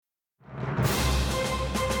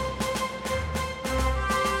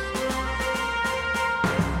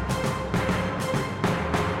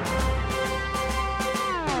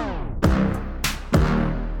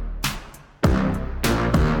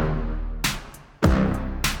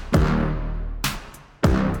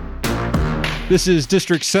This is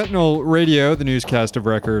District Sentinel Radio, the newscast of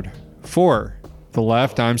record for the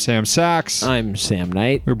left. I'm Sam Sachs. I'm Sam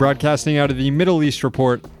Knight. We're broadcasting out of the Middle East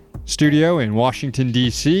Report studio in Washington,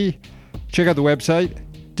 D.C. Check out the website,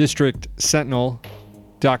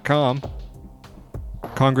 districtsentinel.com.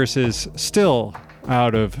 Congress is still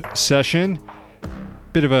out of session.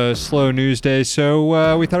 Bit of a slow news day,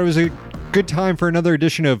 so we thought it was a good time for another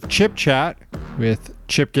edition of Chip Chat with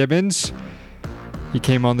Chip Gibbons. He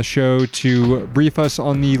came on the show to brief us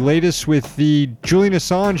on the latest with the Julian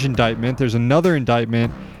Assange indictment. There's another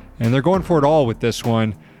indictment, and they're going for it all with this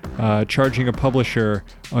one, charging a publisher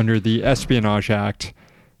under the Espionage Act.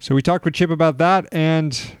 So we talked with Chip about that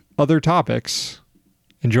and other topics.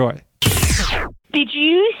 Enjoy. Did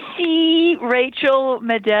you see Rachel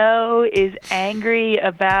Maddow is angry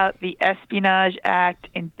about the Espionage Act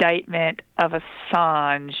indictment of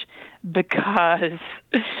Assange because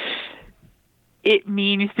it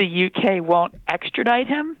means the UK won't extradite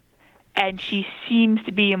him? And she seems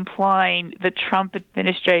to be implying the Trump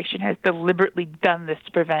administration has deliberately done this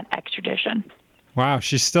to prevent extradition. Wow,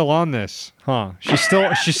 she's still on this, huh?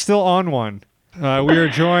 She's still on one. We are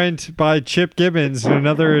joined by Chip Gibbons in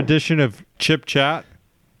another edition of Chip Chat.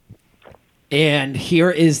 And here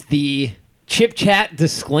is the Chip Chat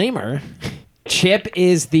disclaimer. Chip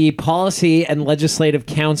is the Policy and Legislative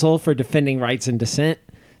Counsel for Defending Rights and Dissent.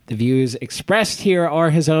 The views expressed here are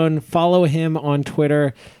his own. Follow him on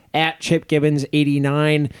Twitter at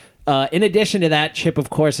ChipGibbons89. In addition to that, Chip, of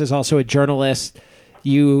course, is also a journalist.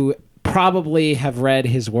 You probably have read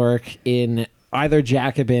his work in either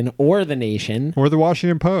Jacobin or The Nation. Or The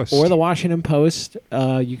Washington Post. You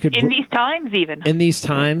could In these times, even. In these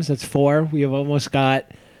times, that's 4. We have almost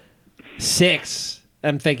got 6.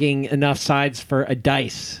 I'm thinking enough sides for a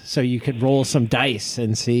dice, so you could roll some dice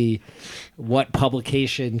and see what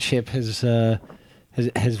publication Chip has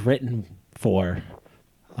written for.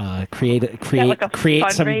 Create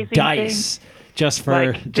some dice thing? just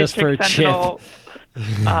for District Chip.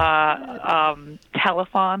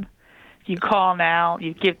 Telethon. You call now,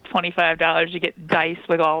 you give $25, you get dice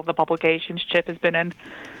with all the publications Chip has been in.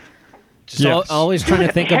 Always trying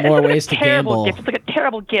to think of more ways to gamble. Gift. It's like a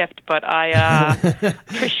terrible gift, but I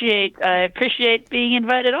appreciate being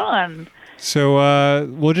invited on. So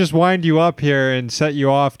we'll just wind you up here and set you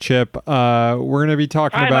off, Chip. We're going to be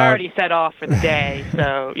talking I'm about... already set off for the day,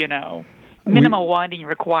 so, minimal winding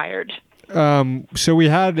required. So we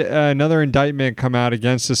had another indictment come out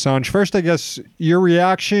against Assange. First, I guess, your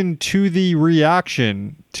reaction to the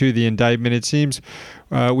indictment. It seems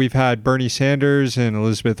we've had Bernie Sanders and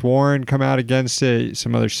Elizabeth Warren come out against it.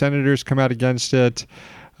 Some other senators come out against it.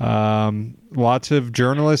 Lots of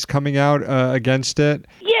journalists coming out against it.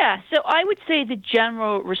 Yeah, so I would say the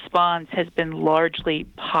general response has been largely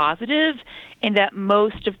positive in that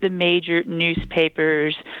most of the major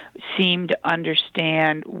newspapers seem to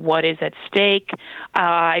understand what is at stake.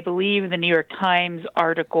 I believe in the New York Times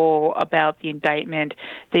article about the indictment,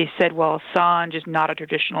 they said, well, Assange is not a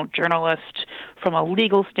traditional journalist from a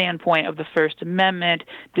legal standpoint of the First Amendment.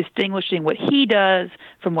 Distinguishing what he does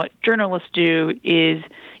from what journalists do is,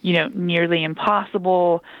 nearly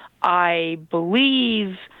impossible. I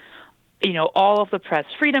believe all of the press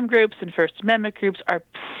freedom groups and First Amendment groups are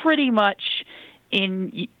pretty much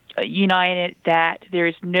united that there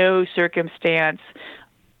is no circumstance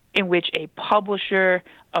in which a publisher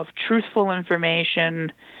of truthful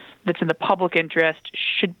information that's in the public interest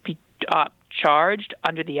should be charged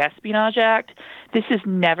under the Espionage Act. This has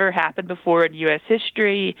never happened before in U.S.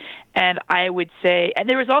 history, and I would say, and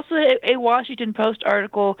there was also a Washington Post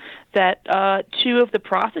article that 2 of the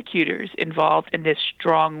prosecutors involved in this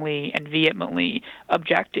strongly and vehemently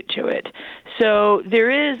objected to it. So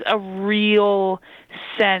there is a real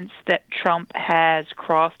sense that Trump has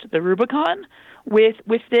crossed the Rubicon with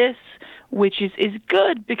this, which is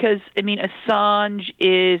good because, Assange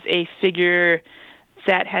is a figure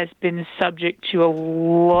that has been subject to a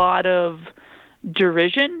lot of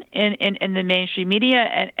derision in the mainstream media,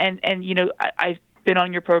 and I've been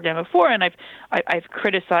on your program before, and I've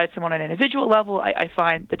criticized him on an individual level. I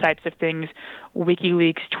find the types of things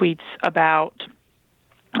WikiLeaks tweets about,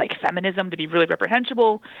 like feminism, to be really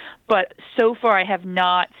reprehensible, but so far I have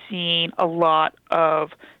not seen a lot of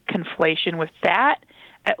conflation with that.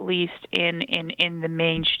 At least in the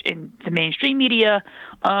mainstream media,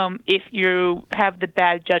 if you have the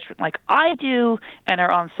bad judgment like I do and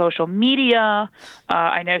are on social media,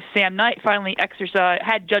 I know Sam Knight finally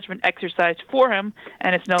had judgment exercised for him,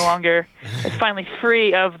 and it's finally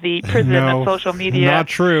free of the prison of social media. Not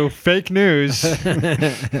true. Fake news.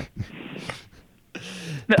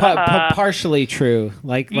 Partially true.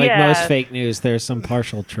 Like most fake news, there's some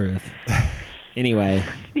partial truth. Anyway,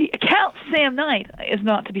 The account Sam Knight is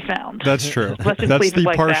not to be found. That's true. Let's just That's leave it the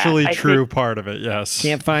like that. partially I true think- part of it, yes.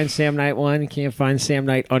 can't find Sam Knight 1, can't find Sam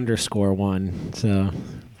Knight _1. So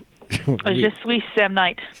Je suis Sam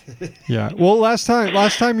Knight. Yeah. Well, last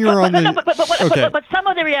time you were on the... Okay. But some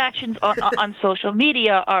of the reactions on social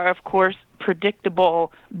media are, of course,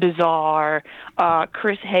 predictable, bizarre.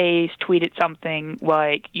 Chris Hayes tweeted something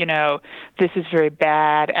like, this is very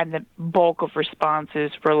bad, and the bulk of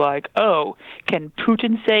responses were like, oh, can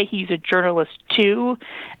Putin say he's a journalist too?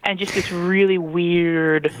 And just this really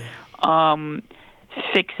weird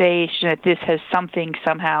fixation that this has something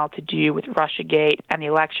somehow to do with Russiagate and the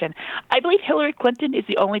election. I believe Hillary Clinton is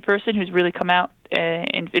the only person who's really come out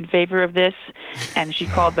in favor of this, and she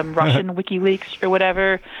called them Russian WikiLeaks or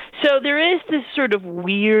whatever. So there is this sort of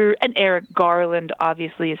weird, and Eric Garland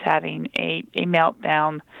obviously is having a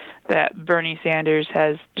meltdown that Bernie Sanders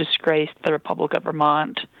has disgraced the Republic of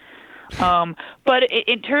Vermont. But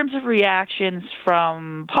in terms of reactions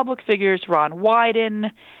from public figures, Ron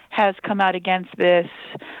Wyden has come out against this.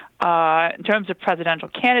 In terms of presidential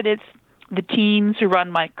candidates, the teens who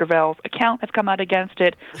run Mike Gravel's account have come out against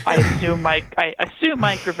it. I assume Mike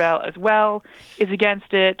Gravel as well is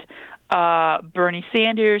against it. Bernie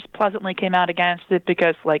Sanders pleasantly came out against it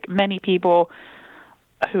because, like many people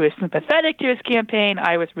who is sympathetic to his campaign,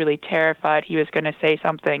 I was really terrified he was going to say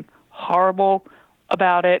something horrible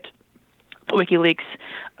about it. WikiLeaks.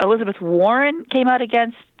 Elizabeth Warren came out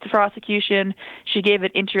against the prosecution. She gave an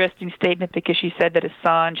interesting statement because she said that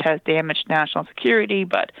Assange has damaged national security,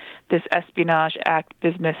 but this Espionage Act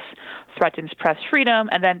business threatens press freedom.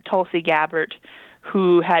 And then Tulsi Gabbard,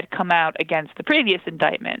 who had come out against the previous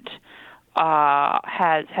indictment,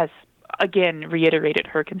 has again reiterated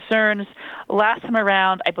her concerns. Last time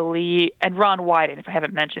around, I believe, and Ron Wyden, if I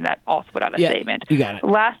haven't mentioned that, also put out a statement. You got it.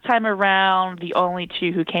 Last time around, the only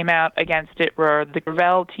two who came out against it were the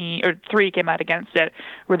Gravel team, or three came out against it,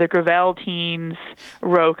 were the Gravel teams,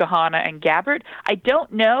 Ro Khanna and Gabbard. I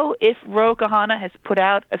don't know if Ro Khanna has put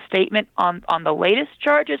out a statement on the latest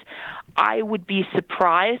charges. I would be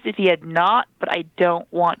surprised if he had not, but I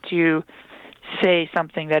don't want to say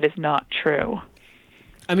something that is not true.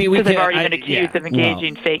 I mean, because I've already been accused of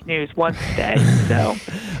engaging in fake news once today. So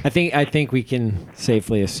I think we can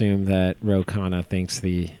safely assume that Ro Khanna thinks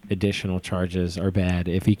the additional charges are bad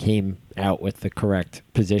if he came out with the correct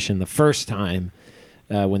position the first time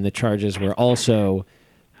when the charges were also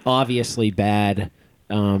obviously bad,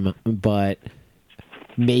 but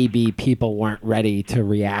maybe people weren't ready to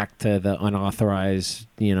react to the unauthorized,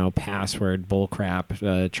 password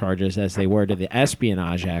bullcrap charges as they were to the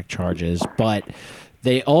Espionage Act charges, but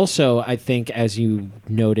they also, I think, as you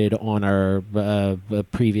noted on our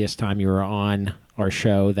previous time you were on our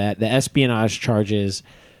show, that the espionage charges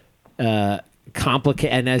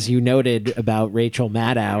complicate, and as you noted about Rachel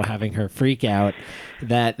Maddow having her freak out,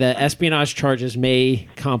 that the espionage charges may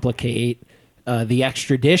complicate the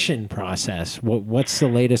extradition process. What's the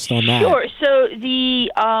latest on that? Sure. So the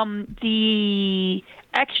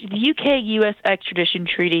UK-U.S. extradition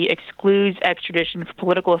treaty excludes extradition for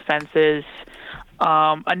political offenses.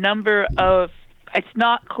 It's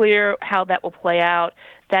not clear how that will play out.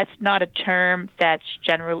 That's not a term that's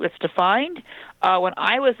generally defined. When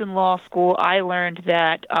I was in law school, I learned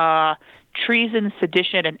that treason,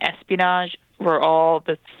 sedition, and espionage were all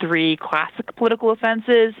the three classic political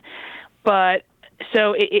offenses. But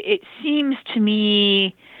so it seems to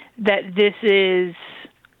me that this is,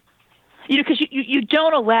 because you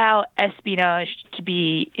don't allow espionage to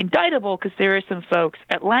be indictable because there are some folks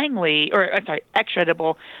at Langley,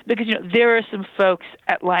 extraditable, because there are some folks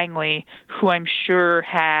at Langley who I'm sure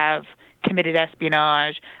have committed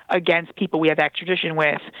espionage against people we have extradition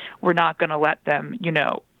with. We're not going to let them,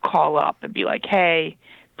 call up and be like, hey,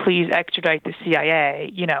 please extradite the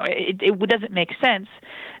CIA. It doesn't make sense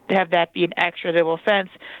to have that be an extraditable offense.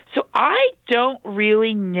 So I don't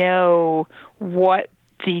really know what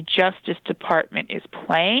the Justice Department is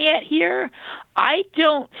playing at here. I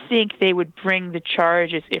don't think they would bring the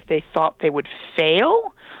charges if they thought they would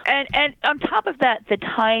fail. And on top of that, the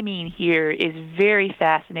timing here is very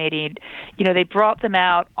fascinating. They brought them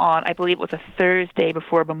out on, I believe it was a Thursday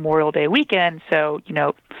before Memorial Day weekend, so,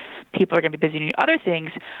 people are going to be busy doing other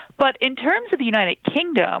things. But in terms of the United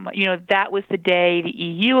Kingdom, that was the day the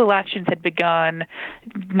EU elections had begun.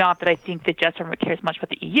 Not that I think that Justice Department cares much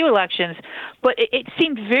about the EU elections, but it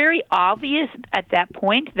seemed very obvious at that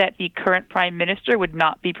point that the current prime minister would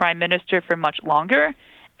not be prime minister for much longer,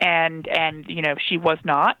 and she was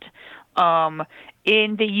not.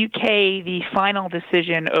 In the UK, the final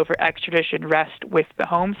decision over extradition rests with the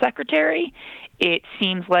Home Secretary. It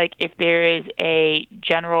seems like if there is a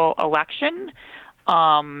general election,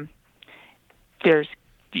 and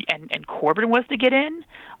Corbyn was to get in,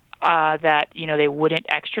 that they wouldn't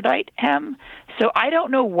extradite him. So I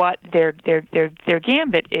don't know what their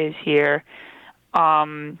gambit is here.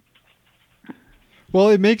 Well,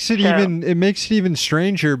 it makes it even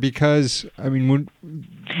stranger because when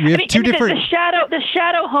we have two different. The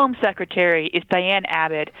shadow Home Secretary is Diane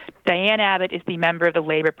Abbott. Diane Abbott is the member of the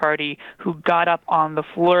Labour Party who got up on the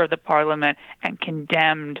floor of the Parliament and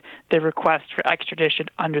condemned the request for extradition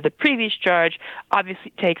under the previous charge.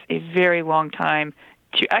 Obviously, it takes a very long time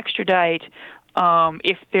to extradite.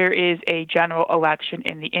 If there is a general election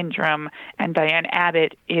in the interim, and Diane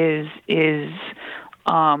Abbott is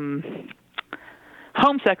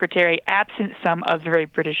Home Secretary, absent some of the very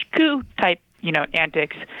British coup type,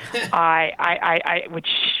 antics, which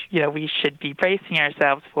we should be bracing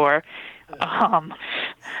ourselves for.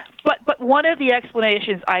 But one of the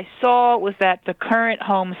explanations I saw was that the current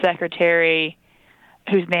Home Secretary,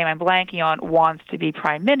 whose name I'm blanking on, wants to be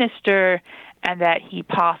Prime Minister, and that he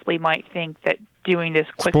possibly might think that doing this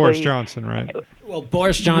quickly. It's Boris Johnson, right? Well,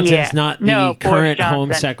 Boris Johnson's not the current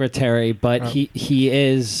Home Secretary, but he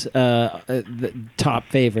is the top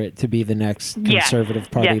favorite to be the next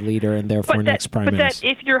Conservative Party leader and therefore next Prime Minister. But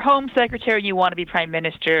that if you're Home Secretary, you want to be Prime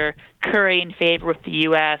Minister, currying favor with the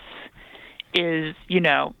U.S. is,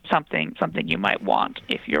 something you might want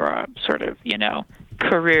if you're a sort of,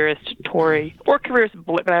 careerist Tory or careerist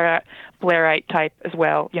Blairite type as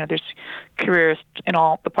well. There's careerists in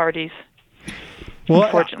all the parties. Well,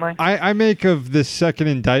 unfortunately, I make of this second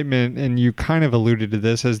indictment, and you kind of alluded to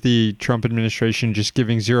this, as the Trump administration just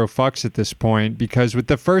giving zero fucks at this point, because with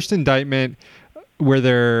the first indictment where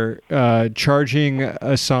they're charging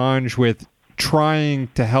Assange with trying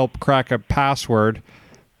to help crack a password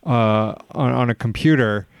on a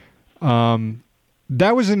computer,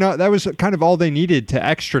 that was enough. That was kind of all they needed to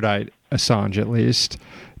extradite Assange, at least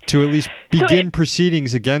begin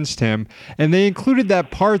proceedings against him. And they included that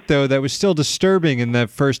part, though, that was still disturbing in the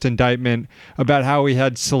first indictment about how he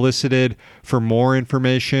had solicited for more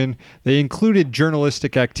information. They included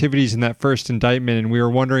journalistic activities in that first indictment, and we were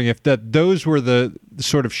wondering if those were the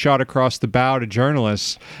sort of shot across the bow to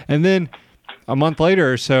journalists. And then a month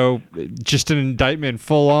later or so, just an indictment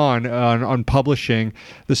full on publishing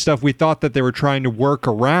the stuff we thought that they were trying to work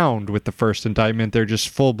around with the first indictment. They're just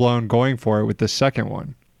full-blown going for it with the second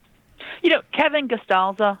one. Kevin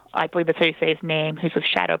Gastalza, I believe that's how you say his name, who's with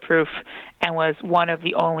Shadowproof and was one of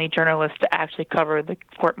the only journalists to actually cover the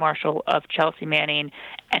court-martial of Chelsea Manning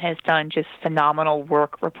and has done just phenomenal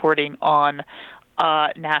work reporting on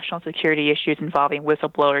national security issues involving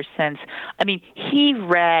whistleblowers since. He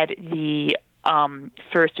read the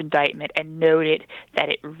first indictment and noted that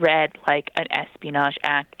it read like an Espionage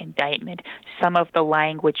Act indictment. Some of the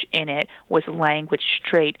language in it was language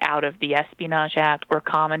straight out of the Espionage Act or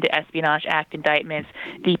common to Espionage Act indictments.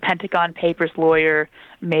 The Pentagon Papers lawyer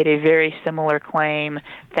made a very similar claim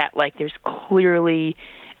that there's clearly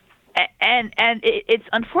and it's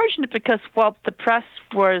unfortunate because while the press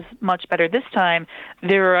was much better this time,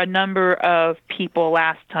 there were a number of people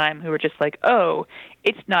last time who were just like, oh,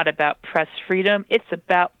 it's not about press freedom, it's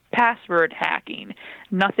about password hacking.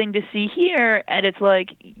 Nothing to see here. And it's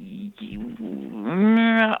like, I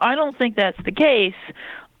don't think that's the case.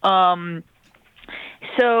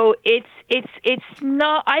 So it's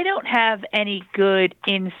not, I don't have any good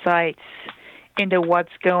insights into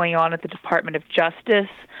what's going on at the Department of Justice.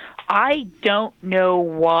 I don't know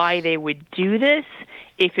why they would do this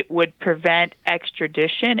if it would prevent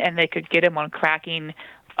extradition and they could get him on cracking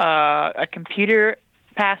a computer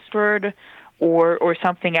password or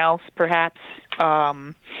something else, perhaps.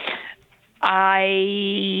 I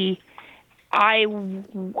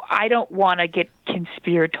don't want to get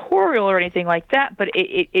conspiratorial or anything like that, but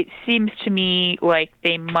it seems to me like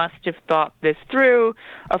they must have thought this through.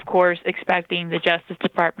 Of course, expecting the Justice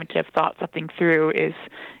Department to have thought something through is,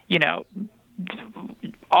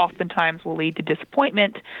 oftentimes will lead to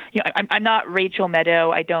disappointment. I'm not Rachel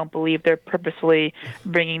Maddow. I don't believe they're purposely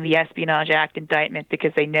bringing the Espionage Act indictment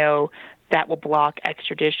because they know that will block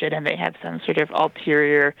extradition and they have some sort of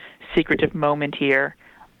ulterior secretive motive here.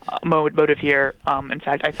 In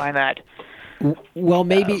fact, I find that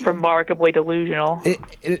maybe remarkably delusional.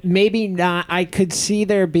 Maybe not. I could see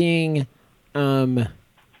there being not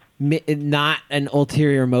an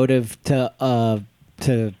ulterior motive to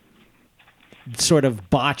sort of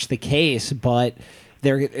botch the case, but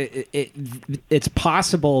it's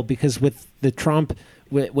possible because with the Trump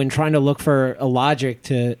when trying to look for a logic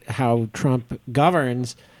to how Trump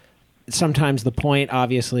governs, sometimes the point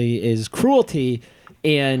obviously is cruelty.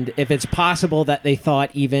 And if it's possible that they thought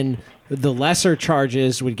even the lesser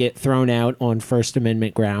charges would get thrown out on First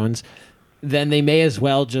Amendment grounds, then they may as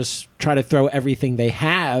well just try to throw everything they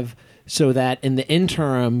have so that in the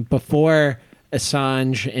interim, before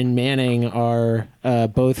Assange and Manning are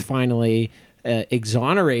both finally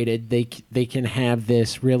exonerated, they can have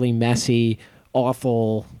this really messy,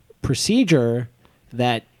 awful procedure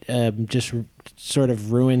that just sort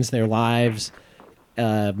of ruins their lives,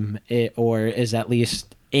 or is at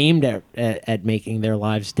least aimed at making their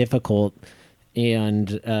lives difficult,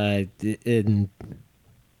 and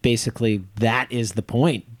basically that is the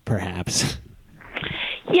point, perhaps.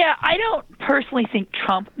 Yeah, I don't personally think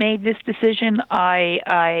Trump made this decision.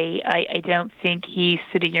 I don't think he's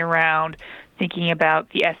sitting around thinking about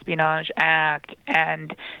the Espionage Act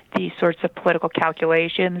and these sorts of political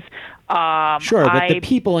calculations. Sure, but the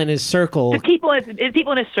people in his circle... The people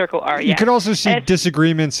in his circle are, You could also see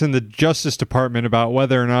disagreements in the Justice Department about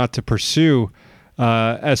whether or not to pursue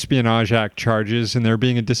Espionage Act charges, and there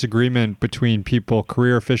being a disagreement between people,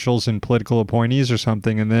 career officials and political appointees or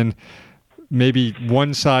something, and then maybe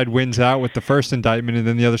one side wins out with the first indictment, and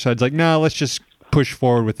then the other side's like, no, let's just push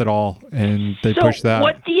forward with it all, and they push that. So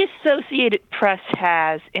what the Associated Press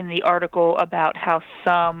has in the article about how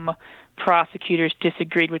some prosecutors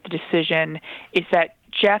disagreed with the decision is that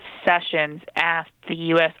Jeff Sessions asked the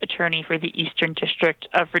U.S. Attorney for the Eastern District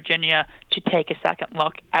of Virginia to take a second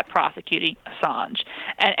look at prosecuting Assange.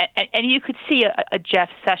 And you could see a Jeff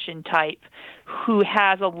Sessions type who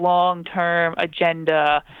has a long-term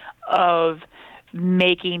agenda of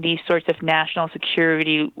making these sorts of national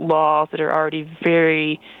security laws that are already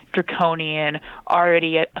very draconian,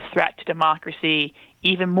 already a threat to democracy,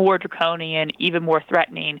 even more draconian, even more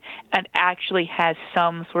threatening, and actually has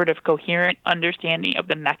some sort of coherent understanding of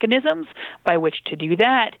the mechanisms by which to do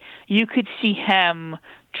that. You could see him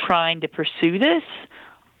trying to pursue this.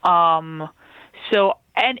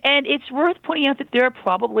 And it's worth pointing out that there are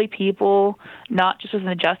probably people, not just within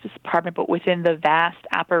the Justice Department, but within the vast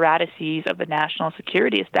apparatuses of the national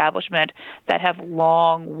security establishment that have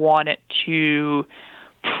long wanted to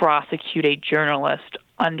prosecute a journalist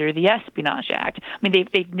under the Espionage Act. I mean,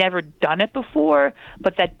 they've never done it before,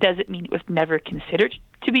 but that doesn't mean it was never considered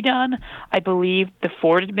to be done. I believe the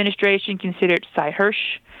Ford administration considered Sy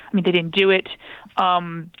Hersh. I mean, they didn't do it.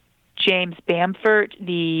 James Bamford,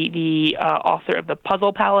 the author of The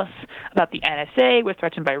Puzzle Palace about the NSA, was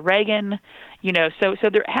threatened by Reagan. So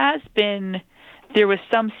there was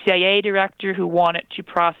some CIA director who wanted to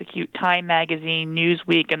prosecute Time Magazine,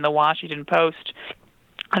 Newsweek, and the Washington Post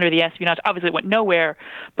under the espionage. Obviously, it went nowhere,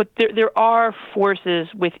 but there are forces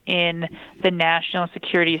within the national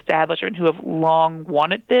security establishment who have long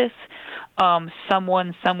wanted this.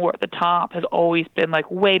 Someone somewhere at the top has always been like,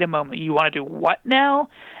 wait a moment, you want to do what now?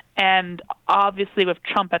 And obviously, with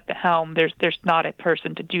Trump at the helm, there's not a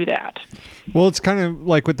person to do that. Well, it's kind of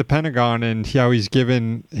like with the Pentagon and how he's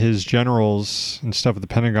given his generals and stuff at the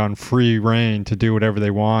Pentagon free reign to do whatever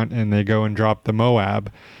they want, and they go and drop the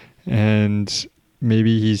Moab. And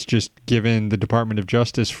maybe he's just given the Department of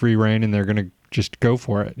Justice free reign, and they're going to just go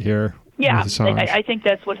for it here. Yeah, I think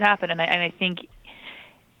that's what's happened, and I think,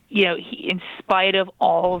 he, in spite of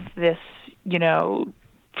all of this,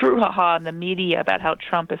 brouhaha in the media about how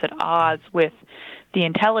Trump is at odds with the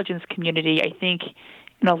intelligence community, I think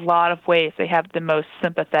in a lot of ways they have the most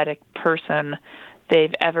sympathetic person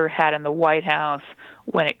they've ever had in the White House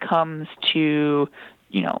when it comes to,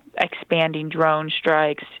 expanding drone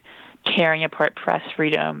strikes, tearing apart press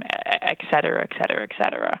freedom, et cetera, et cetera, et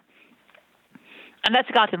cetera. And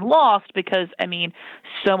that's gotten lost because,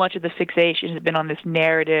 so much of the fixation has been on this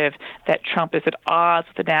narrative that Trump is at odds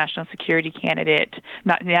with the national security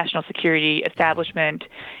national security establishment.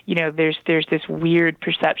 There's this weird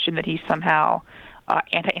perception that he's somehow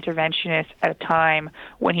anti-interventionist at a time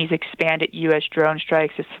when he's expanded U.S. drone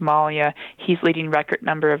strikes to Somalia. He's leading record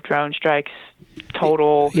number of drone strikes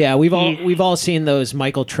total. Yeah, we've all seen those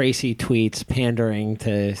Michael Tracy tweets pandering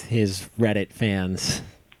to his Reddit fans.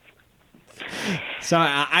 So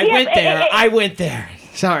I went there.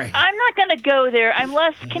 Sorry. I'm not going to go there. I'm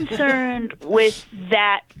less concerned with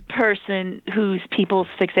that person whose people's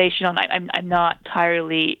fixation on. I'm not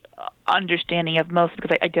entirely understanding of most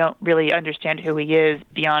because I don't really understand who he is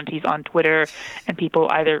beyond he's on Twitter and people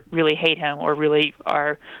either really hate him or really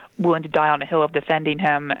are willing to die on a hill of defending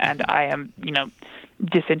him. And I am,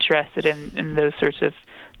 disinterested in those sorts of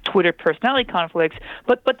Twitter personality conflicts,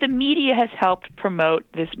 but the media has helped promote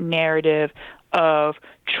this narrative of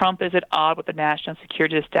Trump is at odds with the national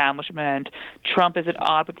security establishment, Trump is at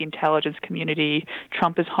odds with the intelligence community,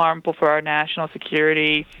 Trump is harmful for our national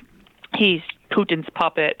security, he's Putin's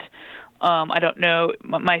puppet. I don't know,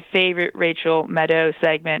 my favorite Rachel Maddow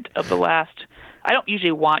segment of the last, I don't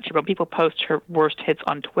usually watch her, but people post her worst hits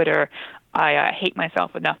on Twitter. I hate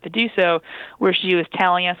myself enough to do so, where she was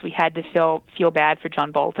telling us we had to feel bad for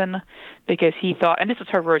John Bolton because he thought, and this was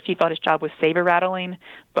her words, he thought his job was saber rattling,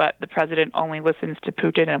 but the president only listens to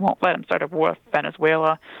Putin and won't let him start a war with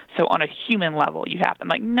Venezuela. So on a human level, you have to. I'm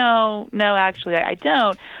like, no, actually, I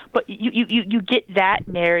don't. But you get that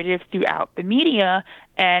narrative throughout the media,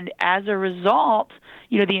 and as a result,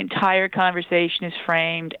 the entire conversation is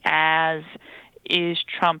framed as, is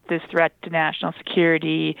Trump this threat to national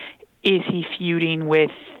security? Is he feuding with,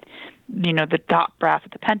 the top brass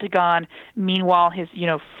at the Pentagon? Meanwhile, his,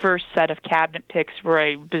 first set of cabinet picks were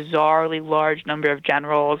a bizarrely large number of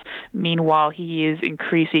generals. Meanwhile, he is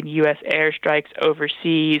increasing U.S. airstrikes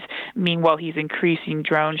overseas. Meanwhile, he's increasing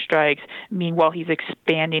drone strikes. Meanwhile, he's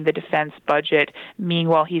expanding the defense budget.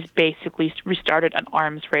 Meanwhile, he's basically restarted an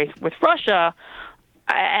arms race with Russia.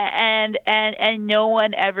 And no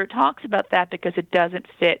one ever talks about that because it doesn't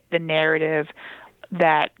fit the narrative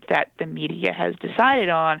that the media has decided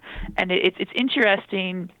on. And it's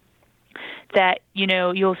interesting that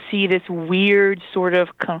you'll see this weird sort of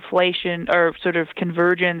conflation or sort of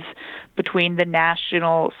convergence between the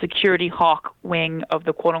national security hawk wing of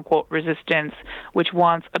the quote unquote resistance, which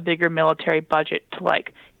wants a bigger military budget to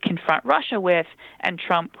confront Russia with, and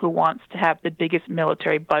Trump, who wants to have the biggest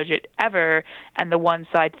military budget ever, and the one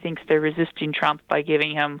side thinks they're resisting Trump by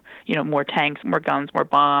giving him, more tanks, more guns, more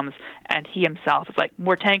bombs, and he himself is like,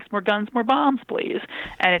 more tanks, more guns, more bombs, please.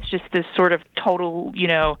 And it's just this sort of total,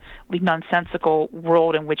 nonsensical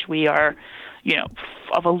world in which we are,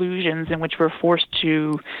 of illusions in which we're forced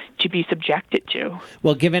to be subjected to.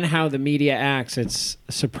 Well, given how the media acts, it's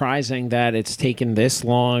surprising that it's taken this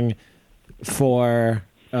long for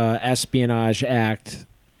Espionage Act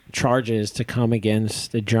charges to come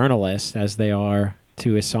against the journalist as they are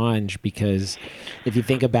to Assange, because if you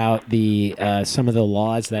think about the some of the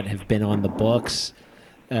laws that have been on the books,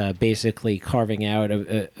 basically carving out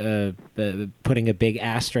putting a big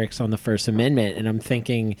asterisk on the First Amendment, and I'm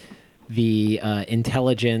thinking the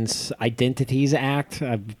Intelligence Identities Act.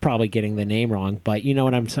 I'm probably getting the name wrong, but you know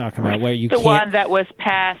what I'm talking about, where you the can't... one that was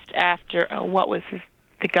passed after what was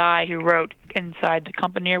the guy who wrote Inside the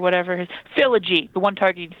Company or whatever, Philogene, the one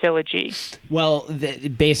targeting Philogene. Well,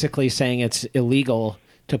 basically saying it's illegal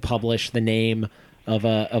to publish the name of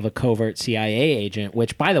a covert CIA agent,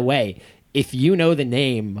 which, by the way, if you know the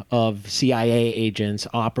name of CIA agents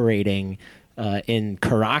operating in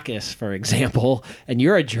Caracas, for example, and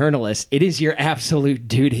you're a journalist, it is your absolute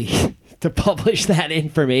duty to publish that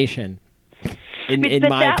information, in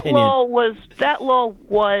my opinion. That law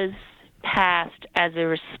was passed as a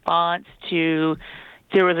response to,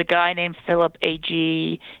 there was a guy named Philip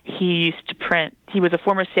A.G. He was a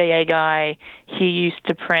former CIA guy. He used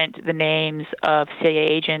to print the names of CIA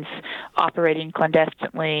agents operating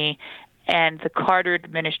clandestinely, and the Carter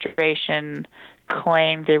administration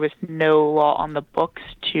claimed there was no law on the books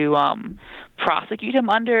to prosecute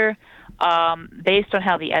him under. Based on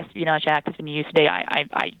how the Espionage Act has been used today,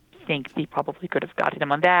 I think they probably could have gotten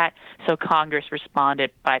him on that. So Congress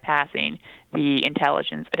responded by passing the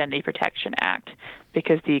Intelligence Identity Protection Act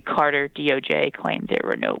because the Carter DOJ claimed there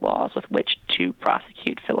were no laws with which to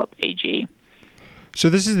prosecute Philip A.G. So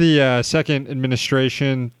this is the second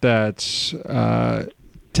administration that's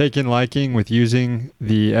taken liking with using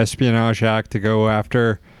the Espionage Act to go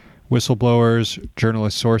after whistleblowers,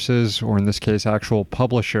 journalist sources, or in this case, actual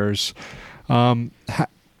publishers.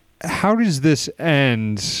 How does this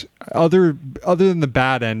end, other than the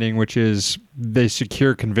bad ending, which is they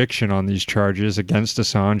secure conviction on these charges against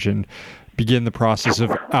Assange and begin the process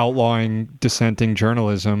of outlawing dissenting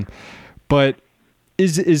journalism? But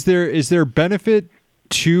is there benefit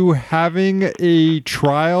to having a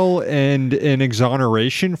trial and an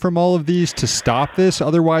exoneration from all of these to stop this?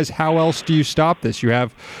 Otherwise, how else do you stop this? You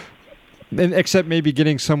have, except maybe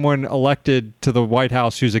getting someone elected to the White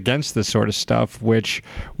House who's against this sort of stuff, which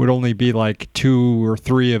would only be like 2 or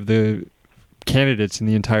 3 of the candidates in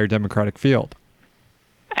the entire Democratic field.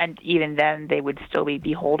 And even then, they would still be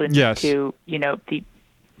beholden yes. to,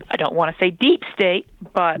 I don't want to say deep state,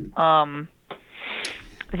 but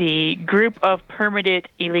the group of permitted,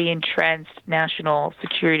 illegally entrenched national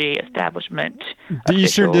security establishment. The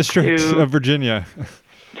Eastern District of Virginia.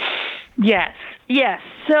 Yes.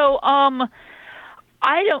 So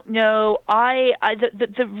I don't know.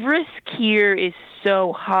 The risk here is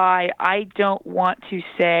so high. I don't want to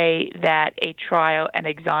say that a trial and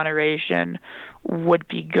exoneration would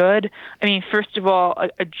be good. I mean, first of all,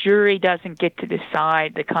 a jury doesn't get to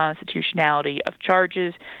decide the constitutionality of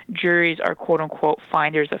charges. Juries are quote unquote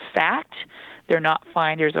finders of fact. They're not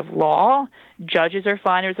finders of law. Judges are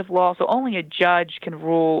finders of law, so only a judge can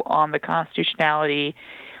rule on the constitutionality.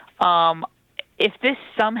 If this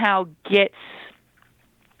somehow gets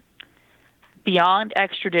beyond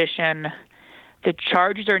extradition, the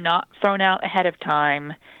charges are not thrown out ahead of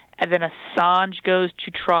time, and then Assange goes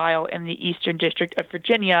to trial in the Eastern District of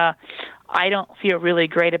Virginia, I don't feel really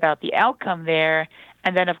great about the outcome there.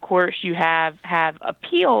 And then, of course, you have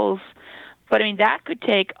appeals, but I mean, that could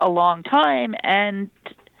take a long time, and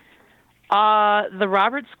the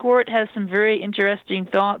Roberts Court has some very interesting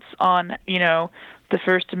thoughts on, the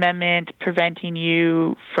First Amendment preventing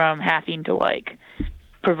you from having to,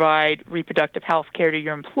 provide reproductive health care to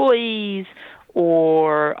your employees,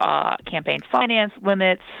 or campaign finance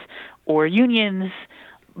limits, or unions.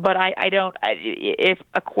 But I don't. If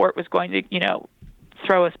a court was going to,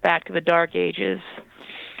 throw us back to the dark ages,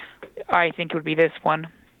 I think it would be this one.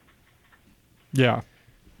 Yeah.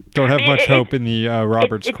 Don't have much hope in the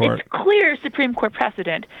Roberts Court. It's clear Supreme Court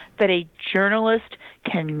precedent that a journalist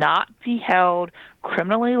cannot be held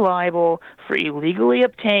criminally liable for illegally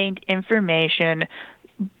obtained information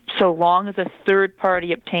so long as a third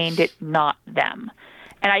party obtained it, not them.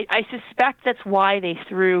 And I suspect that's why they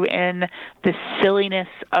threw in the silliness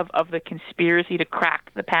of the conspiracy to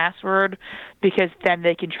crack the password, because then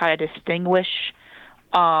they can try to distinguish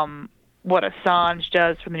what Assange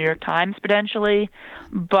does from the New York Times potentially.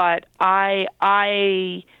 But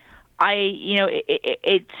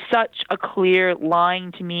it's such a clear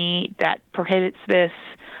line to me that prohibits this,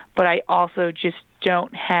 but I also just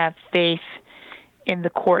don't have faith in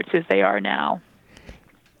the courts as they are now.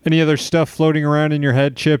 Any other stuff floating around in your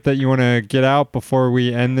head, Chip, that you want to get out before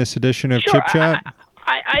we end this edition of Sure. Chip Chat?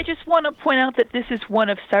 I just want to point out that this is one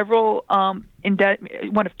of several, one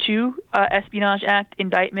of two Espionage Act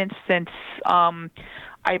indictments since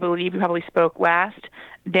I believe we probably spoke last.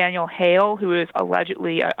 Daniel Hale, who is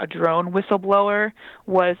allegedly a drone whistleblower,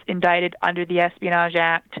 was indicted under the Espionage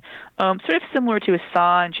Act. Sort of similar to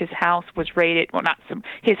Assange, his house was raided. Well,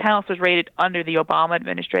 his house was raided under the Obama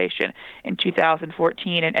administration in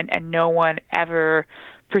 2014, and no one ever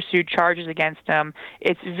pursued charges against him.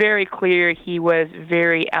 It's very clear he was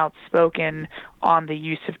very outspoken on the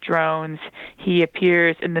use of drones. He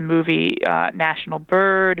appears in the movie National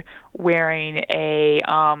Bird wearing a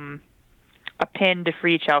pin to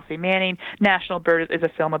free Chelsea Manning. National Bird is a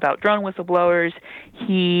film about drone whistleblowers.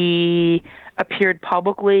 He appeared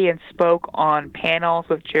publicly and spoke on panels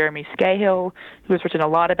with Jeremy Scahill, who has written a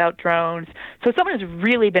lot about drones. So someone has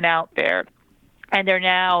really been out there. And they're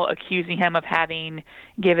now accusing him of having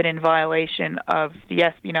given in violation of the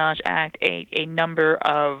Espionage Act a number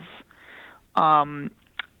of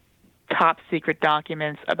top secret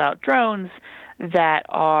documents about drones that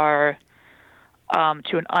are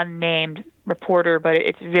to an unnamed reporter, but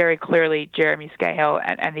it's very clearly Jeremy Scahill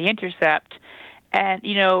and The Intercept. And,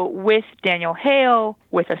 with Daniel Hale,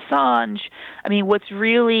 with Assange, I mean, what's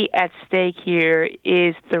really at stake here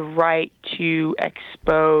is the right to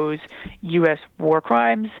expose U.S. war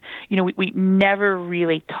crimes. We never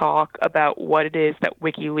really talk about what it is that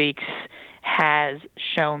WikiLeaks has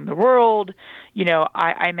shown the world.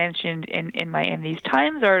 I mentioned in these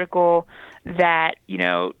Times article that,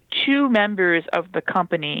 two members of the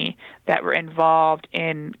company that were involved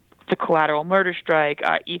in the collateral murder strike,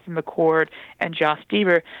 Ethan McCord and Josh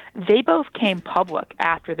Deaver, they both came public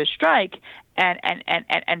after the strike and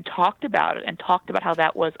talked about it and talked about how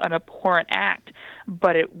that was an abhorrent act,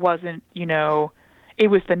 but it wasn't, it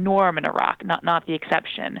was the norm in Iraq, not the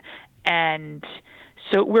exception. And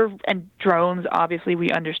so drones, obviously we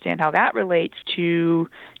understand how that relates to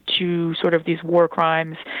sort of these war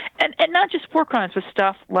crimes, and not just war crimes, but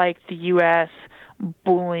stuff like the U.S.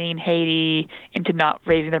 bullying Haiti into not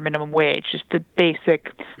raising their minimum wage, just the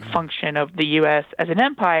basic function of the U.S. as an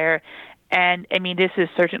empire. And, I mean, this is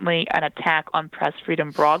certainly an attack on press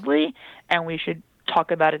freedom broadly, and we should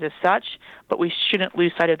talk about it as such, but we shouldn't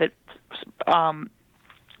lose sight of the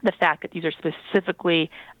fact that these are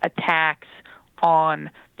specifically attacks on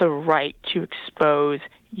the right to expose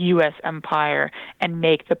U.S. empire and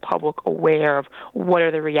make the public aware of what are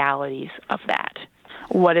the realities of that.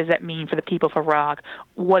 What does that mean for the people of Iraq?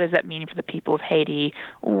 What does that mean for the people of Haiti?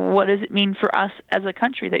 What does it mean for us as a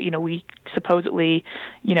country that, we supposedly,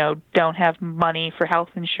 don't have money for health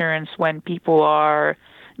insurance when people are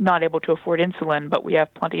not able to afford insulin, but we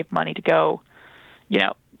have plenty of money to go,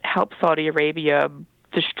 help Saudi Arabia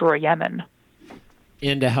destroy Yemen.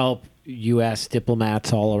 And to help U.S.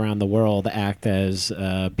 diplomats all around the world act as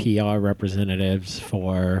PR representatives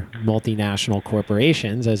for multinational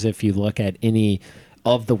corporations, as if you look at any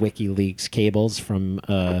of the WikiLeaks cables from,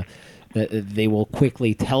 they will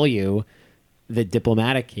quickly tell you, the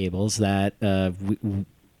diplomatic cables, that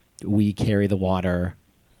we carry the water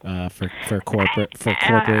for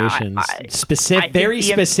corporations,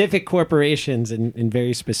 specific corporations in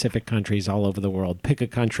very specific countries all over the world. Pick a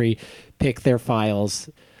country, pick their files.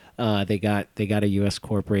 They got a U.S.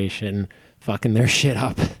 corporation fucking their shit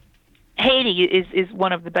up. Haiti is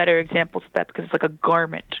one of the better examples of that, because it's like a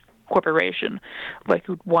garment corporation, like,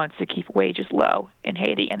 who wants to keep wages low in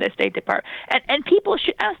Haiti and the State Department. And people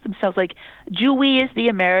should ask themselves, like, do we as the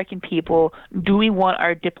American people, do we want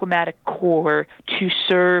our diplomatic corps to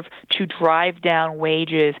serve to drive down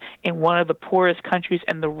wages in one of the poorest countries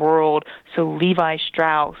in the world so Levi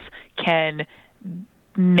Strauss can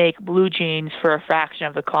make blue jeans for a fraction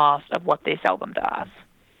of the cost of what they sell them to us?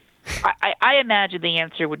 I imagine the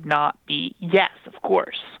answer would not be yes, of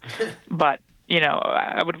course, but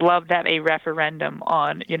I would love to have a referendum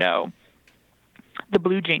on, the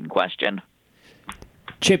blue jean question.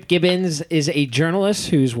 Chip Gibbons is a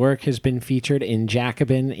journalist whose work has been featured in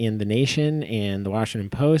Jacobin and The Nation and The Washington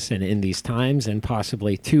Post and In These Times, and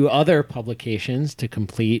possibly 2 other publications to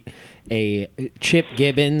complete a Chip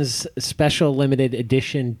Gibbons special limited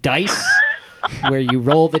edition dice, where you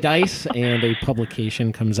roll the dice and a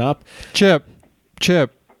publication comes up. Chip.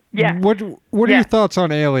 Yeah. What are your thoughts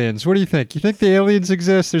on aliens? What do you think? You think the aliens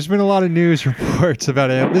exist? There's been a lot of news reports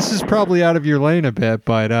about aliens. This is probably out of your lane a bit,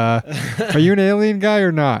 but are you an alien guy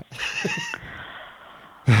or not?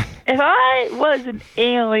 If I was an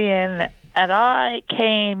alien and I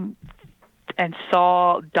came and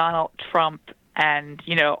saw Donald Trump and,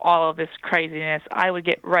 all of this craziness, I would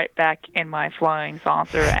get right back in my flying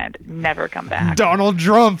saucer and never come back. Donald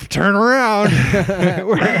Trump, turn around.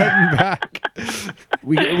 We're heading back.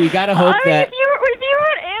 We got to hope that... If you're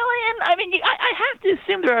an alien, I have to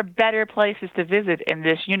assume there are better places to visit in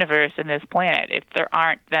this universe, in this planet. If there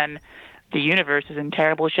aren't, then the universe is in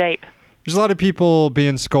terrible shape. There's a lot of people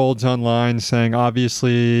being scolds online saying,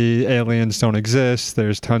 obviously, aliens don't exist.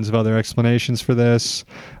 There's tons of other explanations for this.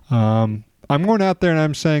 I'm going out there and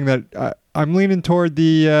I'm saying that I'm leaning toward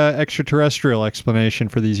the extraterrestrial explanation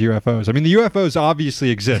for these UFOs. I mean, the UFOs obviously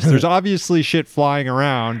exist. There's obviously shit flying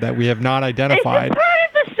around that we have not identified. Is this part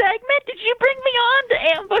of the segment? Did you bring me on to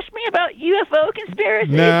ambush me about UFO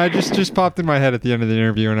conspiracy? No, I just popped in my head at the end of the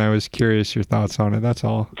interview, and I was curious your thoughts on it. That's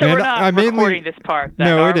all. So and we're not recording this part, then,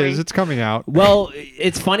 no, are it is. we? It's coming out. Well,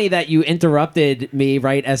 it's funny that you interrupted me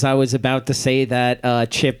right as I was about to say that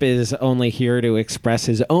Chip is only here to express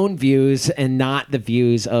his own views and not the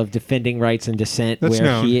views of Defending Rights and Dissent, That's where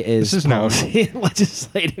known. he is This is known. policy and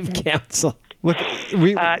legislative counsel. Look,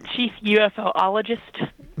 we Chief UFOologist,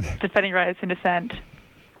 Defending Rights and Dissent.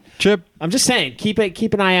 Chip, I'm just saying, keep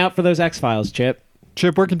an eye out for those X-Files, Chip.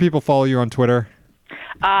 where can people follow you on Twitter?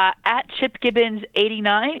 At Chip Gibbons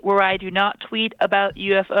 89, where I do not tweet about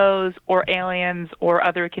UFOs or aliens or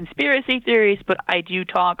other conspiracy theories, but I do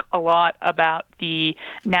talk a lot about the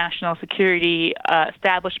national security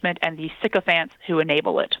establishment and the sycophants who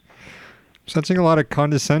enable it. Sensing a lot of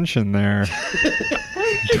condescension there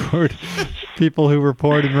toward people who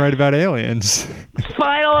report and write about aliens.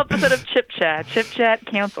 Final episode of Chip Chat. Chip Chat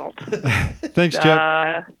canceled. Thanks, Chip.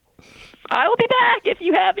 I will be back if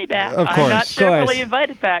you have me back. Of course. I'm not Of course. really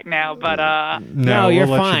invited back now, but No, you're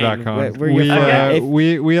we'll let fine. you back on.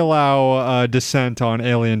 We're We allow dissent on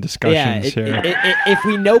alien discussions here. If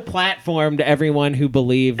we no platformed everyone who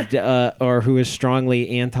believed or who is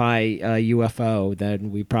strongly anti-UFO,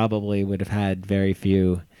 then we probably would have had very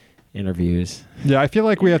few interviews. Yeah, I feel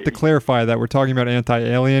like we have to clarify that we're talking about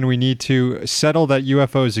anti-alien. We need to settle that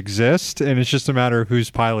UFOs exist, and it's just a matter of who's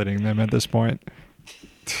piloting them at this point.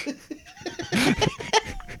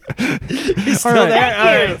 He's still right. there? All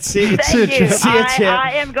right. See you, thank you. See you, Chip.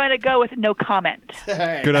 I am going to go with no comment.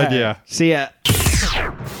 Good idea. See ya.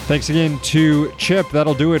 Thanks again to Chip.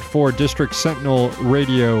 That'll do it for District Sentinel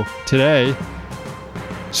Radio today.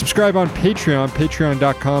 Subscribe on Patreon,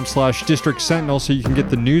 patreon.com/District Sentinel, so you can get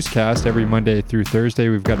the newscast every Monday through Thursday.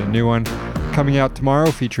 We've got a new one coming out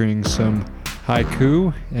tomorrow featuring some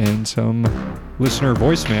haiku and some listener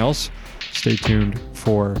voicemails. Stay tuned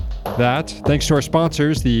for that. Thanks to our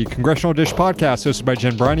sponsors, the Congressional Dish podcast, hosted by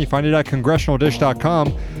Jen Briney. Find it at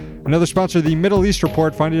congressionaldish.com. Another sponsor, the Middle East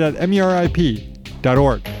Report. Find it at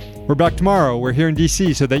merip.org. We're back tomorrow. We're here in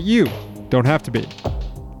D.C. so that you don't have to be.